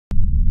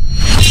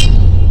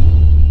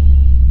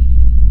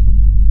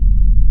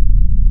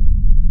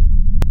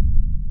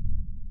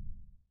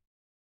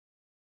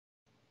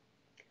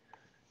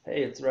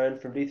Hey, it's Ryan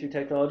from D3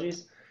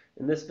 Technologies.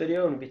 In this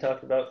video, I'm going to be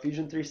talking about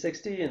Fusion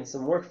 360 and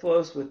some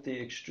workflows with the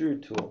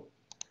Extrude tool.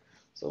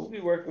 So we'll be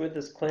working with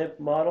this clamp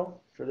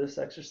model for this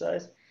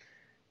exercise.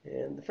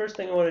 And the first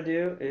thing I want to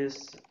do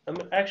is I'm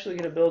actually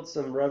going to build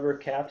some rubber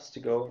caps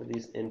to go over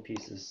these end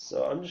pieces.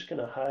 So I'm just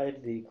going to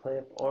hide the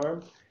clamp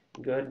arm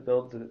and go ahead and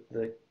build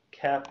the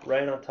cap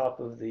right on top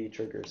of the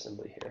trigger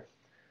assembly here.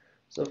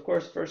 So of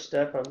course, first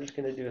step, I'm just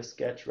going to do a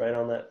sketch right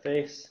on that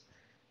face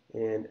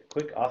and a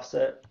quick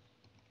offset,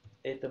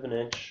 1/8 of an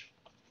inch,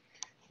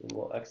 and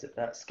we'll exit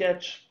that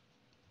sketch.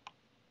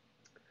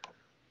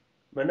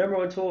 My number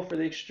one tool for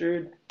the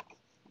extrude,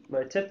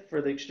 my tip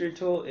for the extrude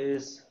tool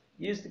is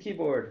use the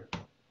keyboard.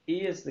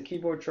 E is the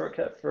keyboard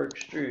shortcut for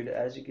extrude,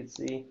 as you can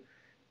see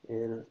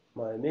in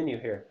my menu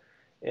here.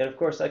 And of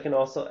course I can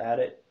also add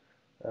it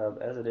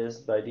as it is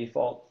by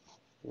default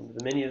into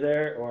the menu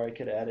there, or I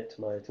could add it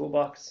to my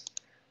toolbox.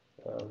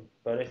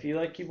 But if you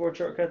like keyboard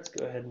shortcuts,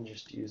 go ahead and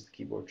just use the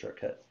keyboard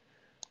shortcut.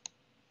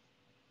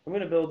 I'm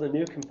going to build a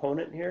new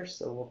component here,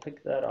 so we'll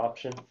pick that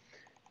option.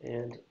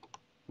 And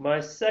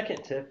my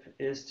second tip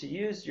is to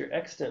use your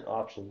extent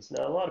options.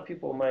 Now, a lot of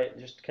people might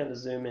just kind of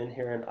zoom in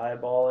here and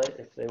eyeball it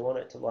if they want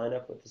it to line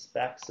up with this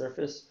back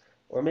surface,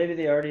 or maybe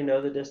they already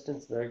know the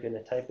distance and they're going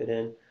to type it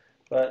in.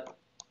 But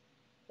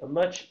a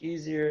much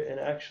easier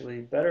and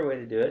actually better way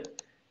to do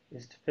it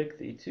is to pick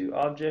the to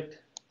object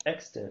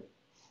extent.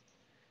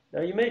 Now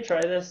you may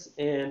try this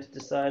and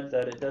decide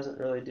that it doesn't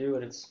really do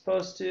what it's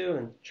supposed to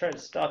and try to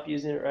stop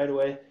using it right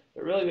away,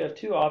 but really we have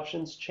two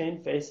options: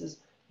 chain faces.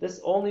 This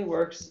only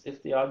works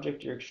if the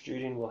object you're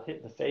extruding will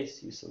hit the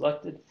face you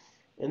selected.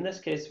 In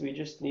this case, we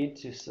just need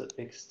to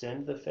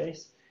extend the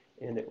face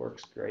and it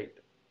works great.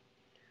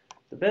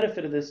 The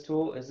benefit of this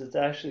tool is it's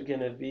actually going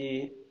to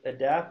be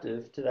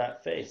adaptive to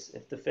that face.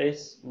 If the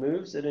face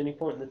moves at any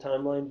point in the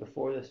timeline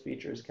before this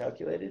feature is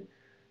calculated,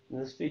 and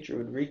this feature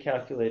would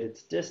recalculate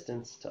its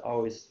distance to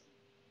always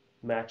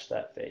match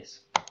that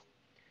face.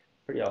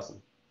 Pretty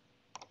awesome.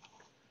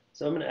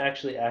 So I'm going to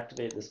actually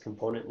activate this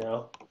component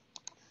now.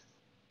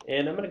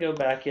 And I'm going to go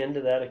back into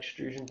that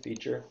extrusion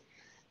feature,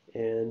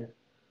 and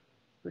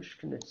we're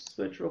just going to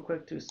switch real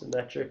quick to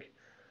symmetric.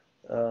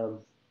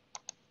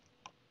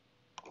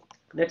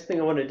 Next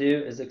thing I want to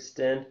do is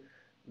extend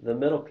the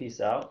middle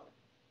piece out.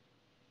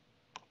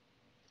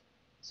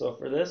 So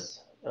for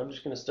this, I'm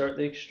just going to start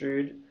the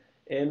extrude.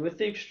 And with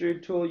the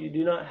extrude tool, you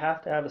do not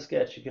have to have a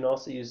sketch. You can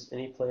also use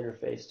any planar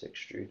face to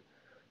extrude.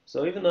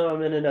 So even though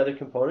I'm in another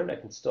component, I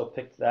can still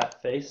pick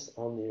that face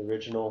on the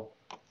original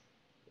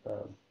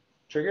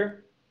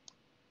trigger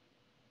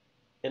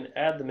and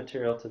add the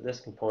material to this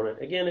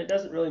component. Again, it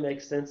doesn't really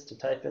make sense to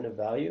type in a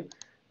value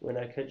when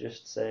I could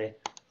just say,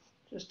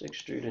 just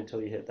extrude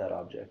until you hit that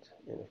object,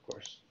 and of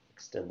course,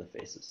 extend the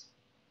faces.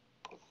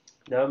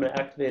 Now I'm going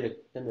to activate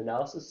an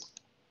analysis,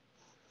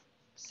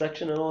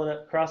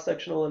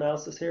 cross-sectional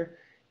analysis here,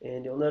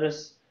 and you'll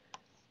notice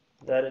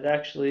that it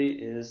actually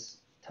is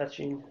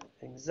touching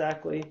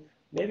exactly.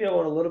 Maybe I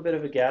want a little bit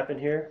of a gap in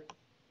here.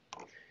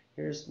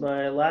 Here's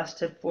my last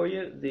tip for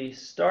you. The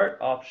start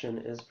option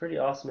is pretty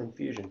awesome in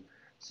Fusion.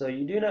 So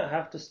you do not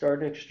have to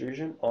start an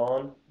extrusion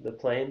on the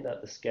plane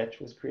that the sketch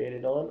was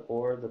created on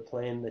or the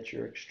plane that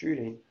you're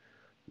extruding.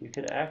 You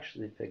can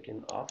actually pick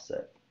an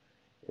offset.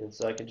 And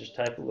so I can just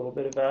type a little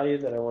bit of value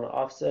that I want to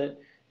offset,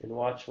 and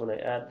watch when I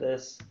add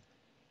this,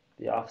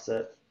 the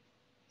offset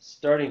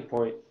starting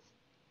point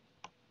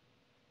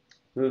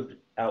moved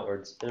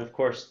outwards. And of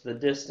course the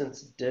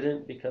distance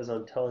didn't, because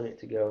I'm telling it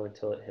to go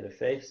until it hit a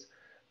face.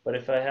 But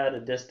if I had a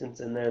distance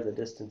in there, the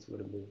distance would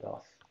have moved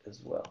off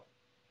as well.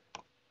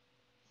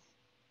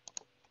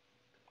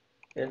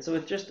 And so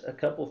with just a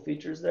couple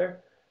features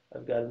there,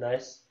 I've got a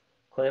nice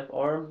clamp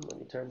arm. Let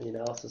me turn the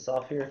analysis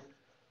off here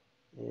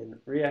and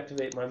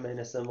reactivate my main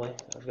assembly.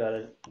 I've got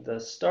the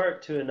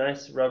start to a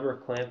nice rubber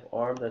clamp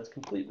arm that's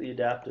completely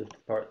adaptive to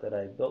the part that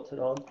I built it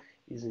on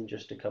using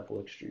just a couple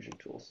extrusion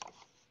tools.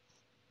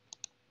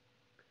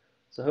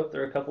 So I hope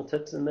there are a couple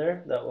tips in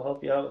there that will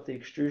help you out with the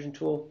extrusion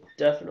tool.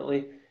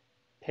 Definitely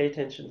pay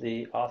attention to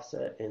the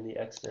offset and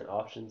the extent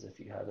options if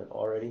you haven't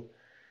already.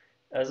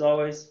 As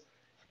always,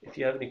 if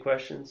you have any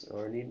questions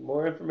or need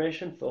more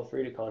information, feel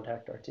free to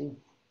contact our team.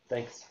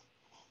 Thanks.